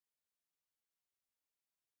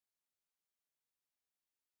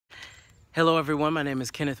Hello everyone, my name is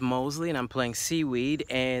Kenneth Mosley and I'm playing Seaweed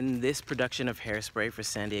in this production of Hairspray for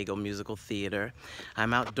San Diego Musical Theater.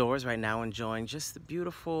 I'm outdoors right now enjoying just the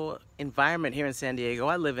beautiful environment here in San Diego.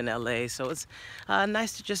 I live in LA, so it's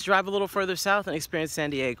nice to just drive a little further south and experience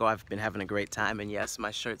San Diego. I've been having a great time, and yes,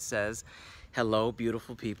 my shirt says, "Hello,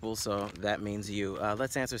 beautiful people," so that means you.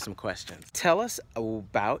 Let's answer some questions. Tell us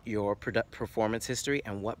about your performance history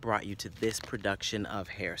and what brought you to this production of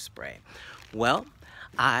Hairspray. Well,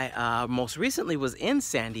 I most recently was in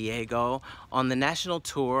San Diego on the national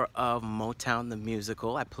tour of Motown the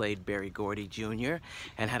Musical. I played Berry Gordy Jr.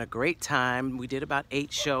 and had a great time. We did about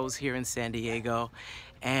 8 shows here in San Diego,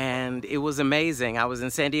 and it was amazing. I was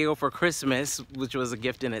in San Diego for Christmas, which was a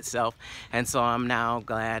gift in itself, and so I'm now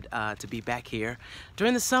glad to be back here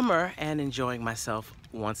during the summer and enjoying myself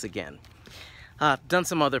once again. Done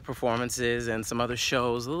some other performances and some other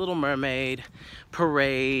shows: The Little Mermaid,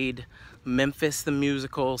 Parade, Memphis the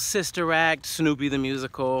Musical, Sister Act, Snoopy the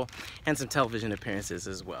Musical, and some television appearances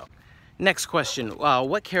as well. Next question,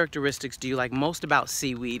 what characteristics do you like most about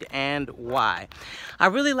Seaweed and why? I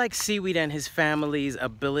really like Seaweed and his family's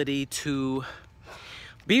ability to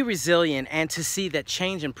be resilient and to see that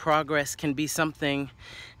change and progress can be something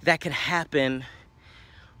that can happen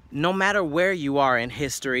no matter where you are in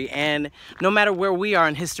history, and no matter where we are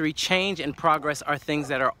in history. Change and progress are things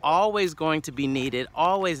that are always going to be needed,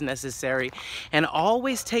 always necessary, and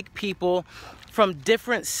always take people from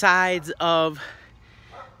different sides of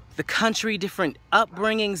the country, different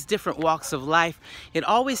upbringings, different walks of life. It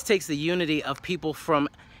always takes the unity of people from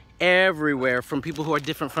everywhere, from people who are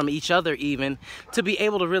different from each other even, to be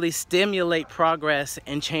able to really stimulate progress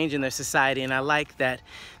and change in their society. And I like that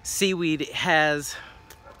Seaweed has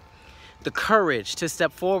the courage to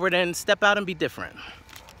step forward and step out and be different.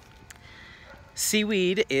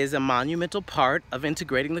 Seaweed is a monumental part of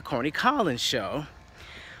integrating the Corny Collins Show,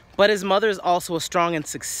 but his mother is also a strong and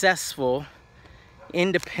successful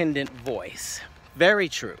independent voice. Very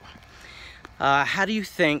true. How do you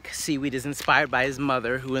think Seaweed is inspired by his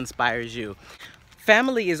mother, who inspires you?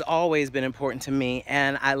 Family has always been important to me,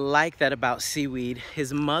 and I like that about Seaweed.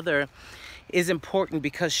 His mother is important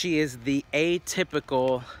because she is the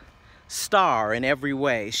atypical star in every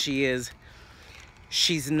way. She's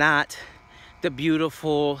not the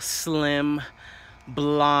beautiful, slim,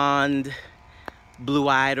 blonde,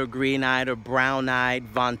 blue-eyed or green-eyed or brown-eyed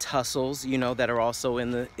Von Tussles, you know, that are also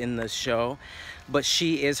in the show, but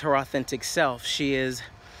she is her authentic self. She is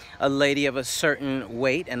a lady of a certain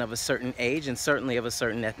weight and of a certain age and certainly of a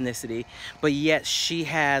certain ethnicity, but yet she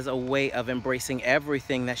has a way of embracing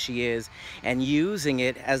everything that she is and using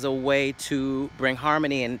it as a way to bring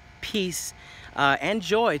harmony and peace and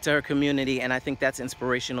joy to her community. And I think that's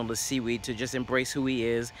inspirational to Seaweed, to just embrace who he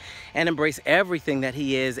is and embrace everything that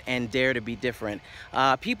he is and dare to be different.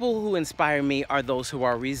 People who inspire me are those who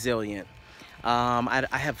are resilient. I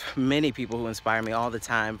have many people who inspire me all the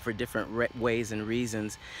time for different ways and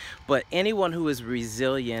reasons, but anyone who is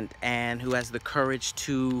resilient and who has the courage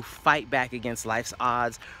to fight back against life's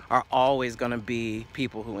odds are always going to be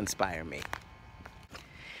people who inspire me.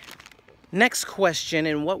 Next question,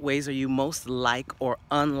 in what ways are you most like or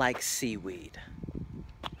unlike Seaweed?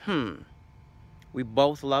 We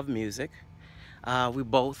both love music. We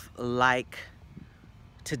both like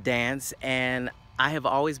to dance, and I have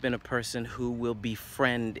always been a person who will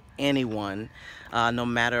befriend anyone, no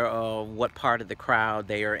matter what part of the crowd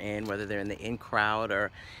they are in, whether they're in the in crowd or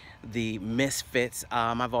the misfits.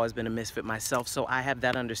 I've always been a misfit myself, so I have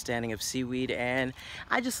that understanding of Seaweed, and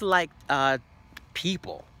I just like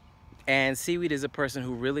people. And Seaweed is a person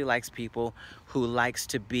who really likes people, who likes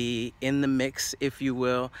to be in the mix, if you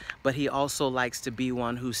will, but he also likes to be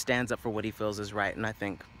one who stands up for what he feels is right, and I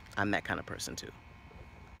think I'm that kind of person too.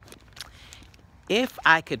 If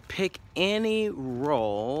I could pick any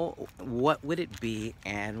role, what would it be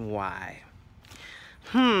and why?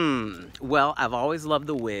 Well, I've always loved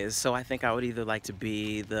The Wiz, so I think I would either like to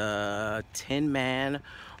be the Tin Man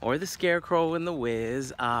or the Scarecrow in The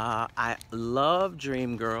Wiz. I love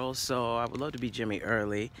Dreamgirls, so I would love to be Jimmy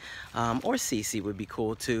Early. Or Cece would be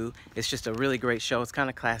cool too. It's just a really great show. It's kind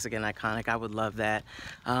of classic and iconic. I would love that.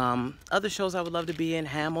 Other shows I would love to be in: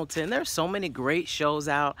 Hamilton. There's so many great shows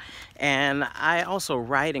out, and I also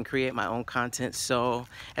write and create my own content, so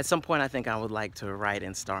at some point I think I would like to write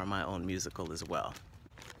and star in my own musical as well.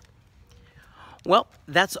 Well,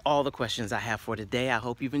 that's all the questions I have for today. I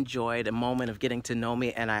hope you've enjoyed a moment of getting to know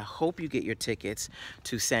me, and I hope you get your tickets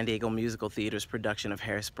to San Diego Musical Theater's production of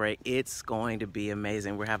Hairspray. It's going to be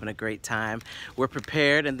amazing. We're having a great time. We're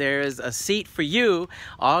prepared, and there is a seat for you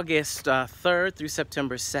August 3rd through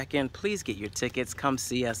September 2nd. Please get your tickets. Come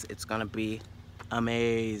see us. It's going to be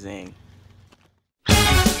amazing.